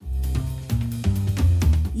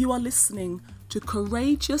You are listening to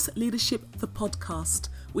Courageous Leadership, the podcast,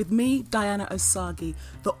 with me, Diana Osagie,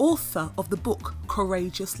 the author of the book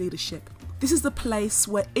Courageous Leadership. This is the place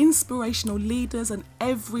where inspirational leaders and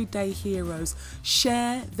everyday heroes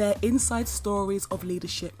share their inside stories of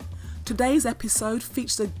leadership. Today's episode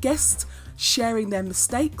features a guest sharing their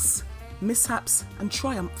mistakes, mishaps, and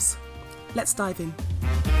triumphs. Let's dive in.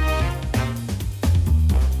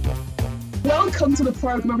 Welcome to the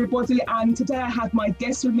program, everybody. And today I have my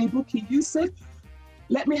guest with me, Buki Yusuf.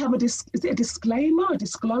 Let me have is it a disclaimer, a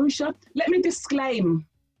disclosure? Let me disclose.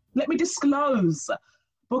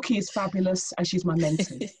 Buki is fabulous and she's my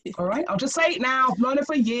mentee. All right, I'll just say it now. I've known her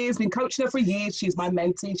for years, been coaching her for years. She's my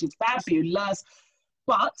mentee. She's fabulous.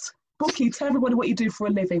 But Buki, tell everybody what you do for a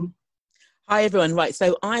living. Hi everyone. Right,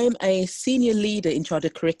 so I am a senior leader in charge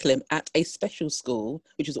of curriculum at a special school,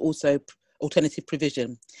 which is also alternative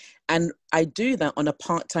provision. And I do that on a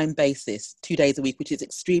part-time basis, 2 days a week, which is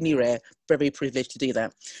extremely rare, very privileged to do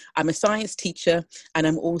that. I'm a science teacher and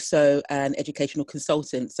I'm also an educational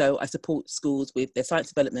consultant. So I support schools with their science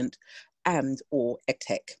development and or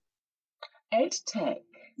EdTech. EdTech?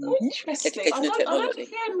 Mm-hmm. Interesting. I don't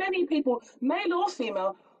hear many people, male or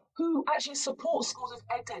female, who actually support schools with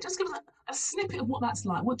EdTech. Just give us a snippet of what that's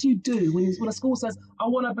like. What do you do when a school says, I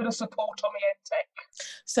want a bit of support on my EdTech?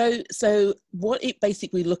 So what it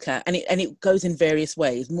basically look at, and it goes in various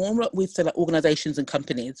ways, more with like organizations and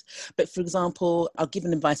companies. But for example, I'll give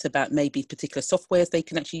an advice about maybe particular softwares they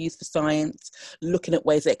can actually use for science, looking at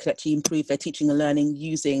ways that could actually improve their teaching and learning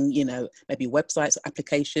using, maybe websites or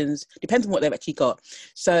applications, depends on what they've actually got.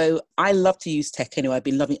 So I love to use tech anyway.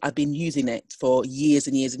 I've been using it for years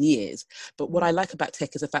and years and years. But what I like about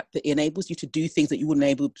tech is the fact that it enables you to do things that you wouldn't be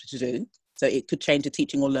able to do. So it could change the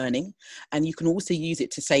teaching or learning, and you can also use it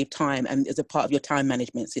to save time and as a part of your time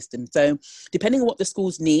management system. So depending on what the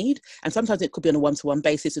schools need, and sometimes it could be on a one-to-one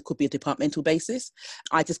basis, it could be a departmental basis,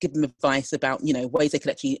 I just give them advice about, ways they could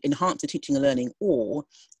actually enhance the teaching and learning or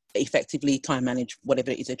effectively time manage whatever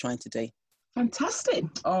it is they're trying to do. Fantastic.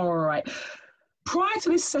 All right. Prior to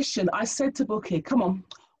this session, I said to Buki, come on,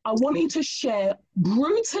 I want you to share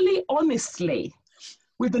brutally, honestly,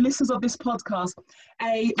 with the listeners of this podcast,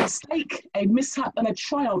 a mistake, a mishap, and a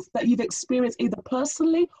triumph that you've experienced either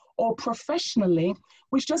personally or professionally,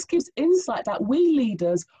 which just gives insight that we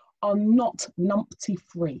leaders are not numpty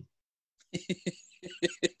free.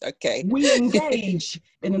 Okay. We engage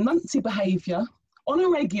in a numpty behaviour on a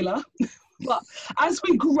regular, but as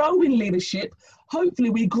we grow in leadership,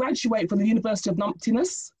 hopefully we graduate from the University of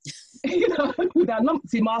Numptiness, with our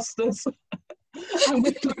numpty masters. And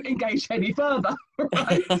we don't engage any further,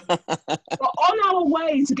 right? But on our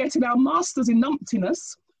way to getting our masters in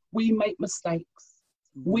numptiness, we make mistakes.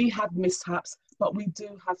 We have mishaps, but we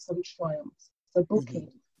do have some triumphs. So, Buki,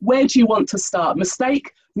 where do you want to start?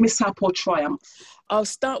 Mistake, mishap, or triumph? I'll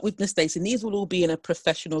start with mistakes, and these will all be in a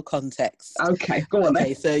professional context. Okay, go on then.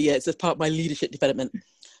 Okay, so yeah, it's a part of my leadership development.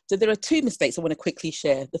 So there are two mistakes I want to quickly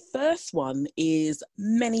share. The first one is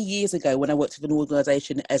many years ago when I worked with an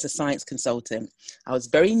organisation as a science consultant. I was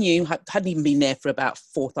very new, hadn't even been there for about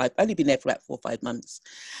 4 or 5 months.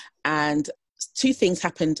 And two things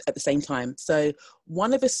happened at the same time. So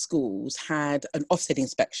one of the schools had an Ofsted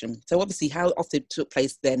inspection. So obviously how Ofsted took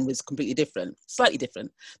place then was completely different, slightly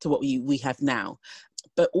different to what we have now.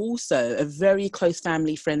 But also a very close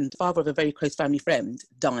family friend, father of a very close family friend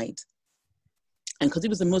died. And because he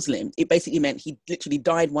was a Muslim, it basically meant he literally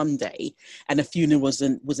died one day and a funeral was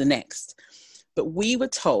the next. But we were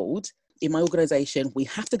told in my organisation, we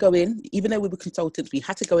have to go in, even though we were consultants, we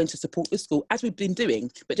had to go in to support the school as we've been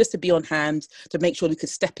doing, but just to be on hand, to make sure we could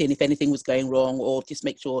step in if anything was going wrong or just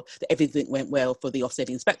make sure that everything went well for the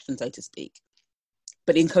Ofsted inspection, so to speak.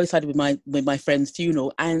 But in coincided with my friend's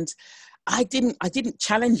funeral, and I didn't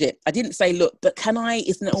challenge it. I didn't say, look, but can I,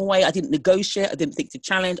 isn't it a way? I didn't negotiate. I didn't think to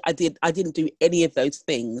challenge. I didn't do any of those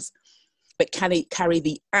things, but can it carry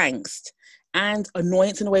the angst and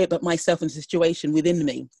annoyance in a way about myself and the situation within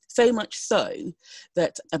me? So much so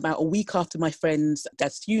that about a week after my friend's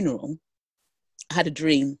dad's funeral, I had a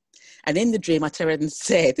dream. And in the dream, I turned around and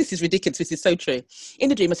said, this is ridiculous. This is so true. In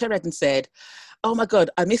the dream, I turned around and said, oh my God,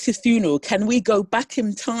 I missed his funeral. Can we go back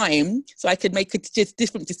in time so I could make a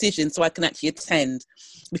different decision so I can actually attend?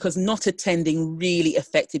 Because not attending really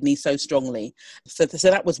affected me so strongly. So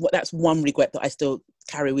that's one regret that I still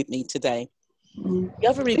carry with me today. The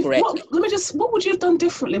other regret. What would you have done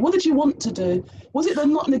differently? What did you want to do? Was it the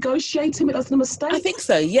not negotiating it as a mistake? I think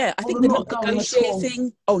so, yeah. I think the not going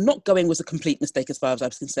negotiating, not going was a complete mistake as far as I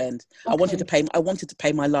was concerned. Okay. I wanted to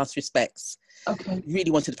pay my last respects. Okay.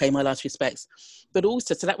 Really wanted to pay my last respects. But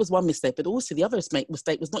also, so that was one mistake. But also the other mistake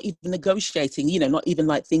was not even negotiating, not even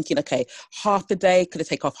like thinking, okay, half a day, could I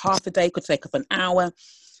take off half a day, could I take off an hour?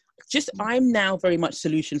 I'm now very much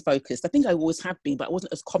solution focused. I think I always have been, but I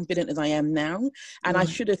wasn't as confident as I am now. And I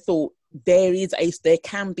should have thought there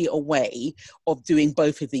can be a way of doing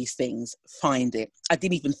both of these things. Find it. I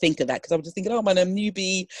didn't even think of that because I was just thinking, I'm a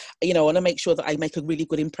newbie. I want to make sure that I make a really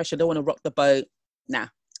good impression. I don't want to rock the boat. Nah.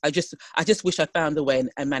 I just wish I found a way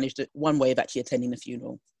and managed it, one way of actually attending the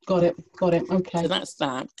funeral. Got it. Okay. So that's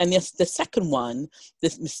that. And yes, the second one,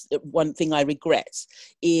 this one thing I regret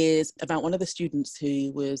is about one of the students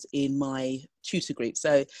who was in my tutor group.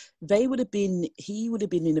 So he would have been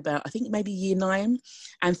in about, I think maybe year 9,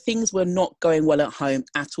 and things were not going well at home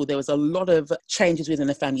at all. There was a lot of changes within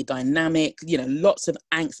the family dynamic, lots of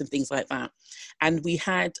angst and things like that. And we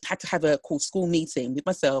had to have a school meeting with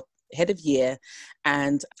myself, head of year,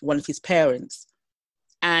 and one of his parents.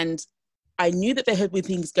 And I knew that there had been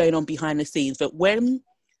things going on behind the scenes, but when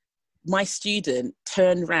my student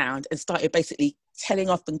turned around and started basically telling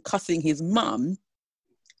off and cussing his mum,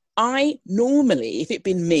 I normally, if it'd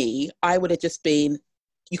been me, I would have just been,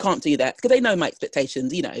 you can't do that, because they know my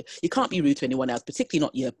expectations, you can't be rude to anyone else, particularly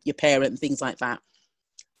not your parent and things like that.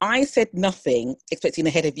 I said nothing, expecting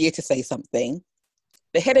the head of year to say something.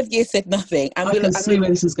 The head of year said nothing. And I can see where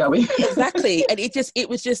this is going. Exactly. And it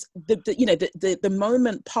was just, the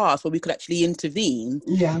moment passed where we could actually intervene.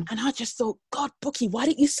 Yeah. And I just thought, God, Bookie, why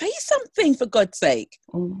didn't you say something, for God's sake?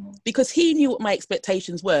 Because he knew what my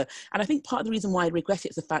expectations were. And I think part of the reason why I regret it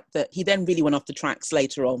is the fact that he then really went off the tracks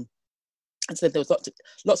later on. And so there was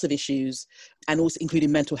lots of issues, and also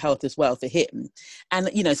including mental health as well for him. And,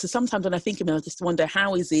 so sometimes when I think of him, I just wonder,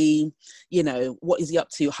 how is he, what is he up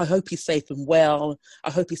to? I hope he's safe and well. I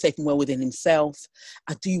hope he's safe and well within himself.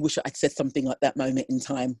 I do wish I'd said something at that moment in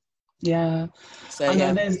time. Yeah. So I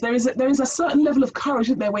know there is a certain level of courage,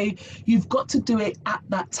 isn't there, where you've got to do it at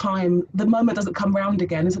that time. The moment doesn't come round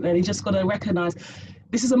again, isn't there? You just got to recognise,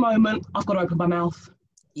 this is a moment, I've got to open my mouth.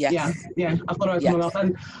 Yes. Yeah, I've got to open my mouth.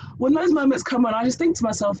 And when those moments come on, I just think to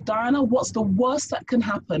myself, Diana, what's the worst that can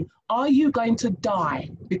happen? Are you going to die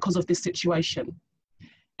because of this situation?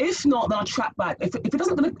 If not, then I'll track back. If it's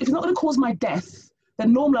not going to cause my death,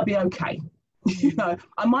 then normally I'll be okay.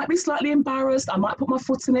 I might be slightly embarrassed. I might put my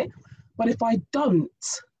foot in it. But if I don't,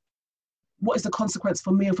 what is the consequence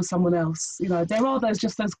for me or for someone else? There are those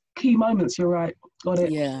key moments. You're right. Got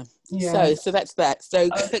it. Yeah. Yeah. So that's that. So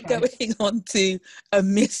going on to a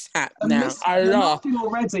mishap now. I'm laughing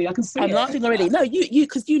already. I can see I'm laughing already. No, you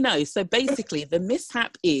because So basically, the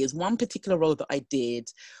mishap is one particular role that I did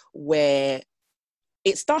where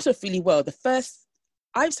it started off really well.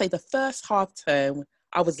 I'd say the first half term,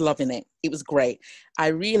 I was loving it. It was great. I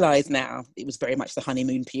realise now it was very much the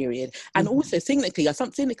honeymoon period. And also cynically, I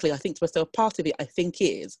think to myself, part of it, I think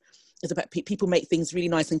is about people make things really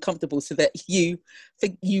nice and comfortable so that you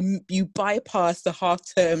bypass the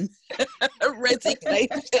half-term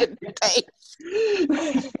resignation page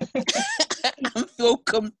and feel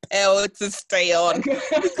compelled to stay on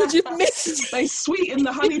because you've missed. They sweeten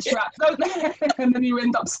the honey trap, don't they? And then you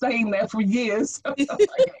end up staying there for years.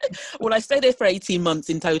 Well, I stayed there for 18 months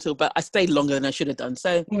in total, but I stayed longer than I should have done.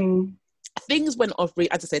 So things went off,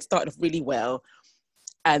 as I said, started off really well,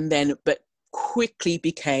 but quickly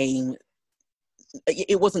became,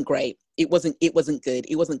 it wasn't great. It wasn't good.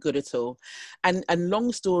 It wasn't good at all. And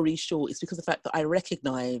long story short, it's because of the fact that I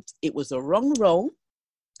recognized it was a wrong role,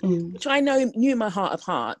 which I knew in my heart of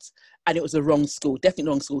hearts, and it was a wrong school, definitely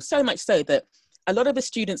wrong school. So much so that a lot of the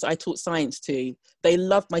students I taught science to, they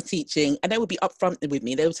loved my teaching, and they would be upfront with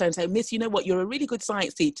me. They would say, Miss, you know what, you're a really good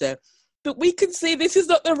science teacher, but we can see this is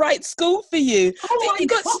not the right school for you. Oh my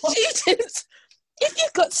God. If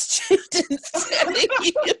you've got students telling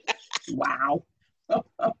you, wow.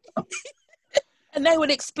 And they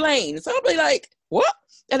would explain. So I'd be like, what?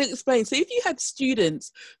 And it explains. So if you have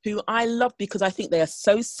students who I love because I think they are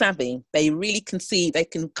so savvy, they really can see, they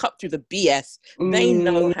can cut through the BS. They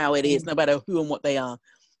know how it is, no matter who and what they are.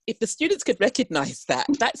 If the students could recognize that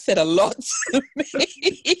said a lot to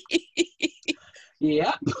me.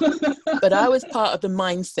 Yeah. But I was part of the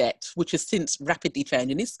mindset, which has since rapidly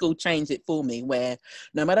changed. And this school changed it for me, where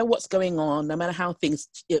no matter what's going on, no matter how things,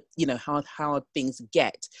 how things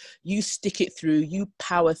get, you stick it through, you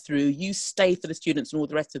power through, you stay for the students and all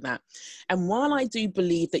the rest of that. And while I do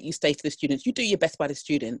believe that you stay for the students, you do your best by the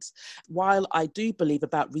students. While I do believe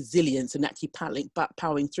about resilience and actually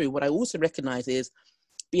powering through, what I also recognize is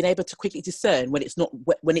being able to quickly discern when it's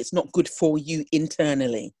not good for you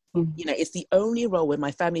internally. Mm. It's the only role where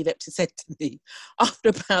my family said to me after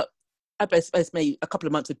about, I suppose maybe a couple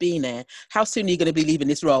of months of being there, how soon are you going to be leaving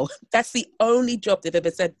this role? That's the only job they've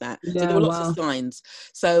ever said that. So there Yeah, were lots wow. of signs.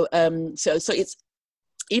 So it's,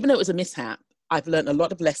 even though it was a mishap, I've learned a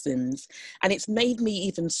lot of lessons, and it's made me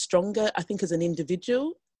even stronger, I think, as an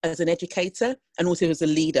individual, as an educator, and also as a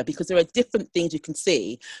leader, because there are different things you can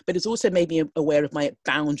see, but it's also made me aware of my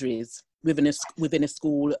boundaries within a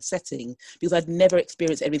school setting, because I'd never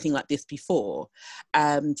experienced anything like this before.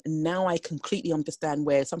 And now I completely understand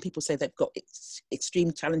where some people say they've got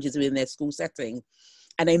extreme challenges within their school setting,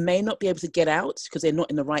 and they may not be able to get out because they're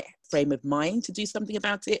not in the right frame of mind to do something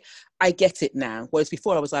about it. I get it now. Whereas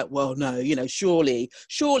before I was like, well, no, surely,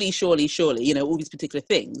 all these particular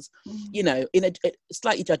things, in a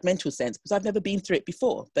slightly judgmental sense, because I've never been through it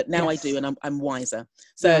before, but now I do, Yes. and I'm wiser. Yeah.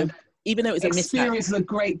 So even though it was a mishap, Experience is a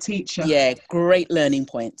great teacher. yeah, great learning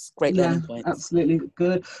points. Yeah, absolutely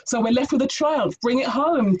good. So we're left with a triumph. Bring it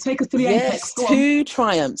home. Take us to the apex. Yes, Go on. 2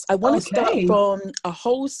 triumphs. I want to start Okay. from a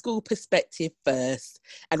whole school perspective first,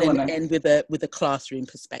 and Go on then then. end with a classroom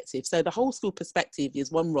perspective. So the whole school perspective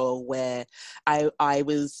is one role where I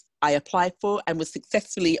applied for and was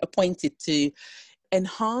successfully appointed to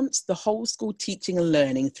enhance the whole school teaching and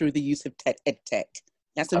learning through the use of ed tech.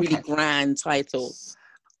 That's a really Okay. grand title,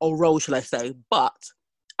 or role, shall I say? But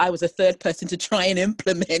I was a third person to try and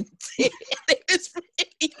implement it. It was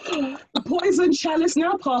really The poison chalice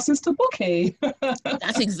now passes to Bookie.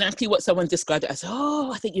 That's exactly what someone described it as.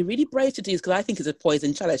 Oh, I think you're really brave to do this, because I think it's a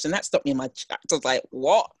poison challenge. And that stopped me in my tracks. I was like,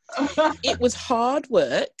 what? It was hard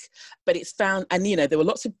work, but it's found, and there were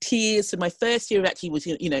lots of tears. So my first year actually was,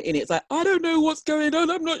 in it, it's like, I don't know what's going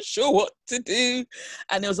on. I'm not sure what to do.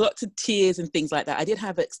 And there was lots of tears and things like that. I did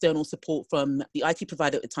have external support from the IT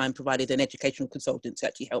provider at the time, provided an educational consultant to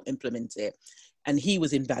actually help implement it. And he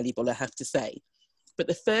was invaluable, I have to say. But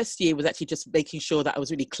the first year was actually just making sure that I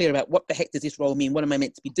was really clear about what the heck does this role mean? What am I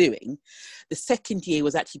meant to be doing? The second year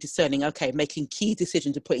was actually discerning, okay, making key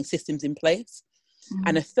decisions and putting systems in place.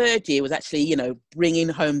 And the third year was actually, bringing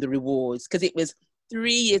home the rewards, because it was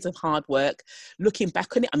 3 years of hard work. Looking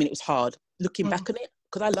back on it, I mean, it was hard. Looking back on it,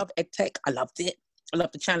 because I love EdTech, I loved it. I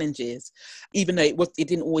loved the challenges, even though it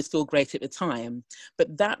didn't always feel great at the time.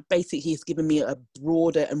 But that basically has given me a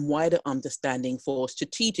broader and wider understanding for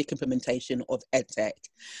strategic implementation of EdTech,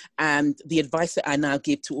 and the advice that I now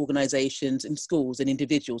give to organizations and schools and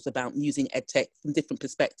individuals about using EdTech from different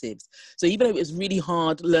perspectives. So even though it was really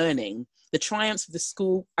hard learning, the triumphs of the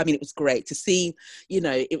school, I mean, it was great to see,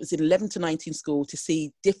 it was an 11 to 19 school, to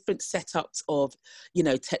see different setups of,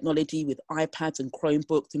 technology with iPads and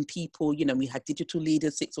Chromebooks and people, we had digital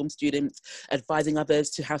leaders, sixth form students, advising others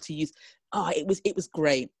to how to use, it was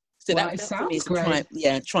great. So Wow, that it for me sounds is a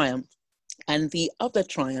great. triumph. And the other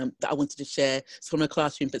triumph that I wanted to share is from a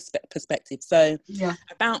classroom perspective. So Yeah.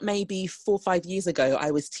 about maybe 4 or 5 years ago,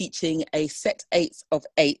 I was teaching a set 8 of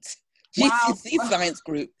 8 Wow. GCSE science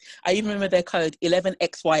group. I even remember their code,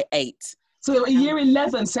 11XY8. So a year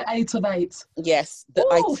 11, so 8 of 8. Yes, that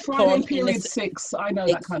I Oh, took Friday on period 6. I know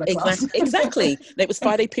that kind of class. exactly. It was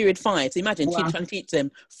Friday period 5. So imagine Wow. trying to teach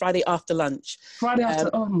them Friday after lunch. Friday after,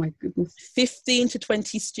 oh my goodness. 15 to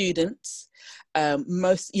 20 students.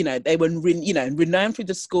 Most, they were, renowned through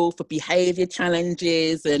the school for behavior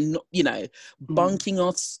challenges and, bunking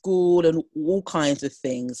off school and all kinds of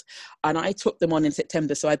things. And I took them on in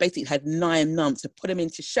September. So I basically had 9 months to put them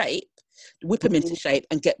into shape, whip them into shape,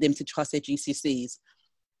 and get them to trust their GCSEs.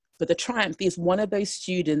 But the triumph is one of those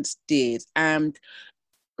students did. And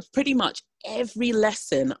pretty much every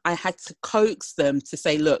lesson I had to coax them to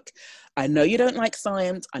say, look, I know you don't like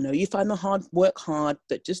science. I know you find the work hard,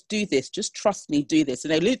 but just do this. Just trust me, do this.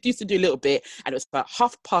 And they used to do a little bit, and it was about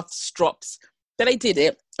half puffs, strops. Then they did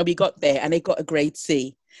it, and we got there, and they got a grade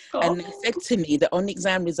C. And they said to me that on the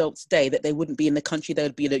exam results day that they wouldn't be in the country, they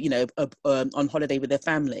would be, on holiday with their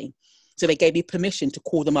family. So they gave me permission to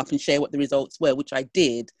call them up and share what the results were, which I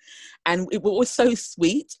did. And what was so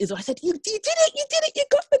sweet is I said, you did it, you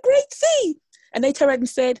got the grade C. And they turned around and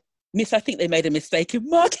said, Miss, I think they made a mistake in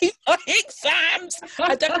marking my exams.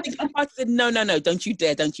 I don't think I said, no, don't you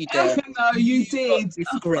dare. No, you did. Got this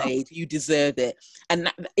grade, you deserve it. And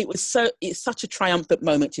it's such a triumphant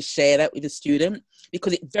moment to share that with a student,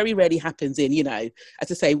 because it very rarely happens in, as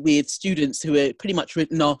I say, with students who are pretty much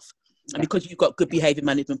written off. And because you've got good behaviour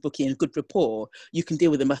management booking and good rapport, you can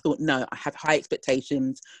deal with them. I thought, no, I have high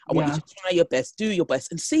expectations. I want you to try your best, do your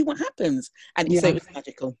best, and see what happens. And so it was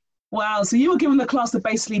magical. Wow, so you were giving the class to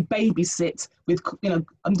basically babysit with,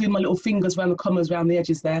 I'm doing my little fingers around the commas, around the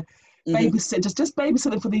edges there. Babysit, just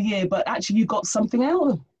babysitting for the year, but actually you got something out of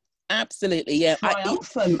them. Absolutely, yeah.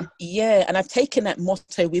 Triumphant. And I've taken that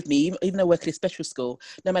motto with me, even though I work at a special school.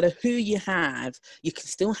 No matter who you have, you can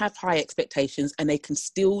still have high expectations and they can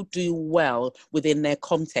still do well within their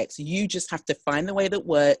context. You just have to find the way that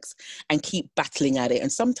works and keep battling at it. And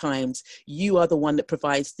sometimes you are the one that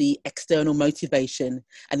provides the external motivation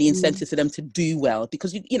and the incentive for them to do well,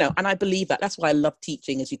 because, and I believe that. That's why I love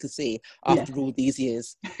teaching, as you can see, after all these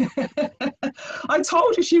years. I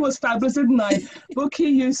told you she was fabulous, didn't I? Buki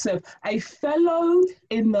Yusuf, a fellow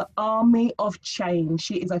in the Army of Change.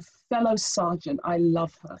 She is a fellow sergeant. I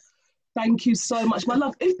love her. Thank you so much, my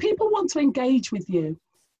love. If people want to engage with you,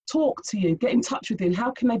 talk to you, get in touch with you,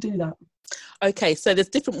 how can they do that? Okay, so there's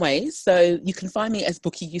different ways. So you can find me as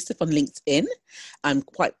Buki Yusuf on LinkedIn. I'm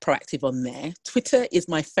quite proactive on there. Twitter is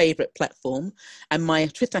my favourite platform, and my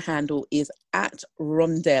Twitter handle is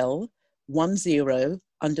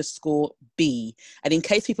 @Rondell10_B. And in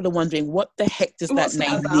case people are wondering, what the heck does that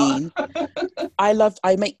name mean? I love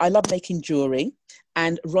making jewelry,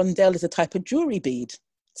 and rondelle is a type of jewelry bead.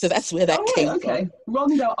 So that's where that came from.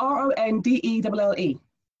 Rondell, Rondelle.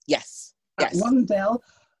 Yes. Rondell.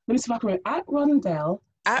 Let me see if I can remember. @Rondell.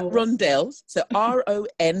 @Rondell. So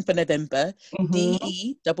RON for November,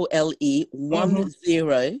 DELLE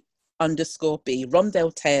 10_B.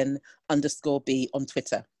 Rondell10_B on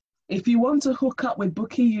Twitter. If you want to hook up with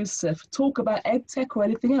Buki Yusuf, talk about EdTech or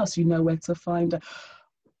anything else, you know where to find her.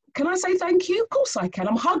 Can I say thank you? Of course I can.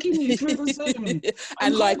 I'm hugging you through the Zoom.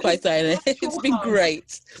 And likewise, Diana. It's been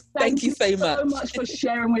great. Thank you so much for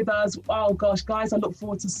sharing with us. Oh gosh, guys, I look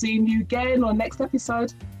forward to seeing you again on next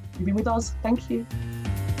episode. You'll be with us. Thank you.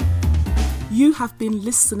 You have been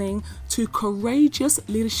listening to Courageous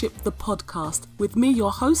Leadership, the podcast, with me,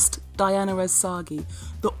 your host, Diana Rezaghi,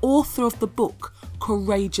 the author of the book,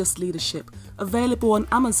 Courageous Leadership, available on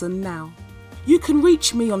Amazon now. You can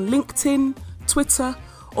reach me on LinkedIn, Twitter,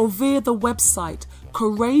 or via the website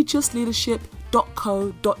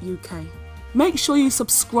courageousleadership.co.uk. Make sure you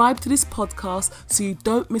subscribe to this podcast so you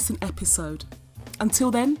don't miss an episode.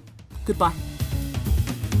 Until then, goodbye.